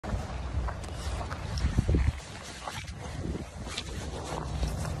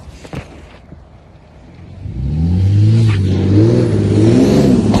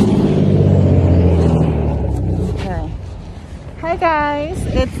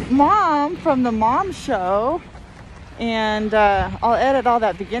Mom from the Mom Show, and I'll edit all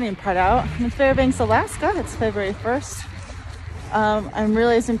that beginning part out. I'm in Fairbanks, Alaska. It's February 1st. I'm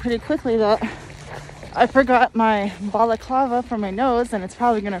realizing pretty quickly that I forgot my balaclava for my nose, and it's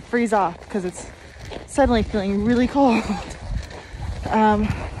probably gonna freeze off because it's suddenly feeling really cold.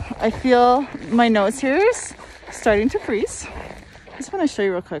 I feel my nose here is starting to freeze. I just want to show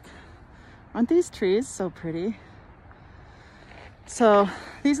you real quick. Aren't these trees so pretty? So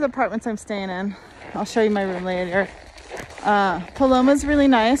these are the apartments I'm staying in. I'll show you my room later. Paloma's really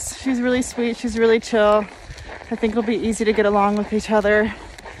nice. She's really sweet. She's really chill. I think it'll be easy to get along with each other.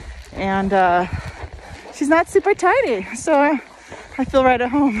 And she's not super tidy, so I feel right at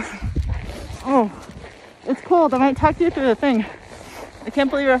home. Oh, it's cold. I might talk to you through the thing. I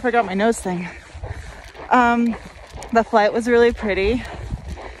can't believe I forgot my nose thing. The flight was really pretty,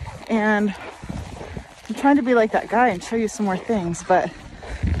 and I'm trying to be like that guy and show you some more things, but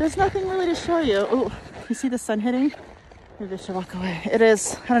there's nothing really to show you. Oh, you see the sun hitting? Maybe I should walk away. It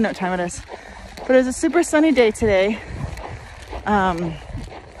is, I don't know what time it is, but it was a super sunny day today.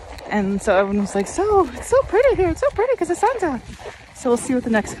 And so everyone was like, so, it's so pretty here. It's so pretty because the sun's out. So we'll see what the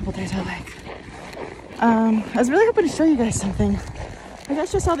next couple days are like. I was really hoping to show you guys something. I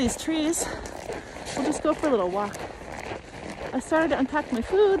guess just all these trees. We'll just go for a little walk. I started to unpack my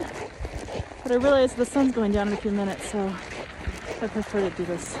food, but I realized the sun's going down in a few minutes, so I prefer to do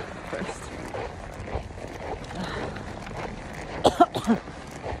this first.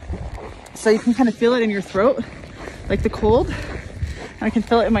 So you can kind of feel it in your throat, like the cold. And I can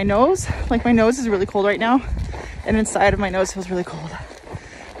feel it in my nose. Like my nose is really cold right now, and inside of my nose feels really cold.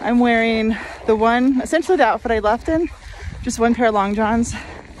 I'm wearing essentially the outfit I left in, just one pair of long johns.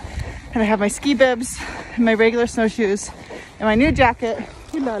 And I have my ski bibs, and my regular snowshoes, and my new jacket,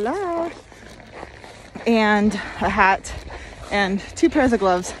 ooh la la, and a hat, and 2 pairs of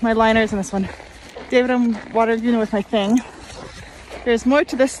gloves, my liners, and this one. David, I'm water unit with my thing. There's more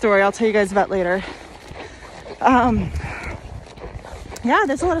to this story I'll tell you guys about later. Yeah,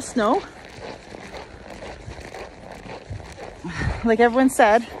 there's a lot of snow. Like everyone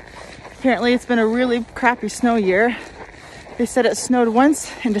said, apparently it's been a really crappy snow year. They said it snowed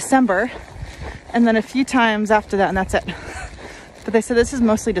once in December and then a few times after that, and that's it. But they said this is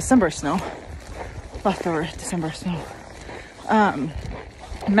mostly December snow, leftover December snow.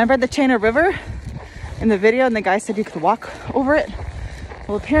 Remember the Chaina River in the video, and the guy said you could walk over it?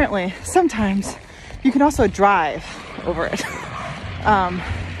 Well, apparently sometimes you can also drive over it.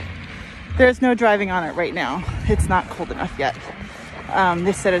 There's no driving on it right now. It's not cold enough yet.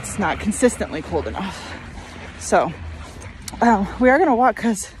 They said it's not consistently cold enough. So we are gonna walk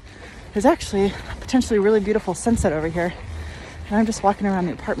because there's actually a potentially really beautiful sunset over here. And I'm just walking around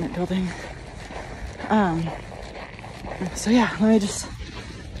the apartment building. So yeah, let me just,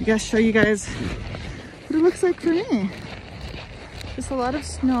 show you guys what it looks like for me. Just a lot of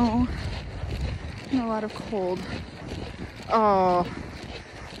snow and a lot of cold. Oh,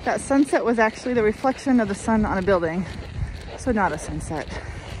 that sunset was actually the reflection of the sun on a building. So not a sunset.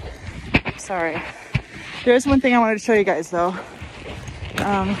 Sorry. There's one thing I wanted to show you guys though.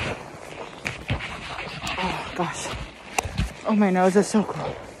 Oh gosh. Oh, my nose is so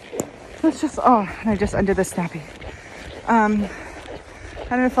cold. Let's just, and I just undid the snappy. I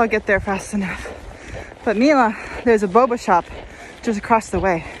don't know if I'll get there fast enough. But Mila, there's a boba shop just across the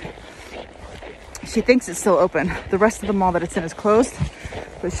way. She thinks it's still open. The rest of the mall that it's in is closed,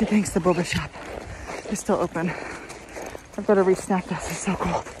 but she thinks the boba shop is still open. I've got to re-snap this, it's so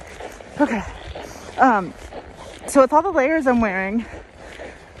cold. Okay. So with all the layers I'm wearing,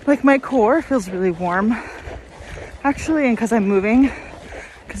 like my core feels really warm. Actually, and because I'm moving,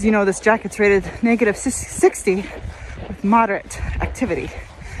 because you know this jacket's rated -60 with moderate activity.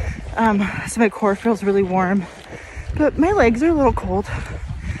 So my core feels really warm, but my legs are a little cold.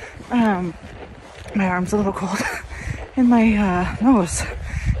 My arm's a little cold, and my nose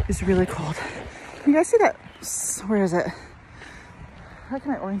is really cold. You guys see that? Where is it? How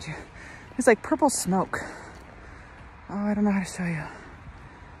can I orange you? It's like purple smoke. Oh, I don't know how to show you.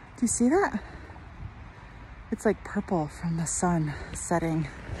 Do you see that? It's like purple from the sun setting.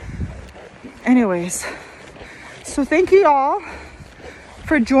 Anyways, so thank you all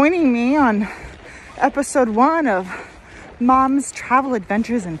for joining me on episode 1 of Mom's Travel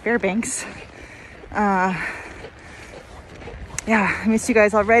Adventures in Fairbanks. Yeah, I miss you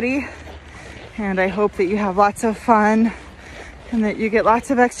guys already, and I hope that you have lots of fun and that you get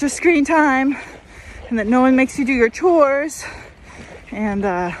lots of extra screen time and that no one makes you do your chores and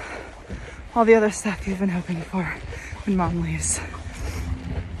all the other stuff you've been hoping for when Mom leaves.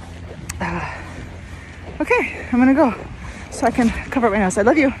 Okay, I'm gonna go. so I can cover up my nose. I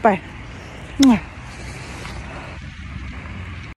love you. Bye. Mwah.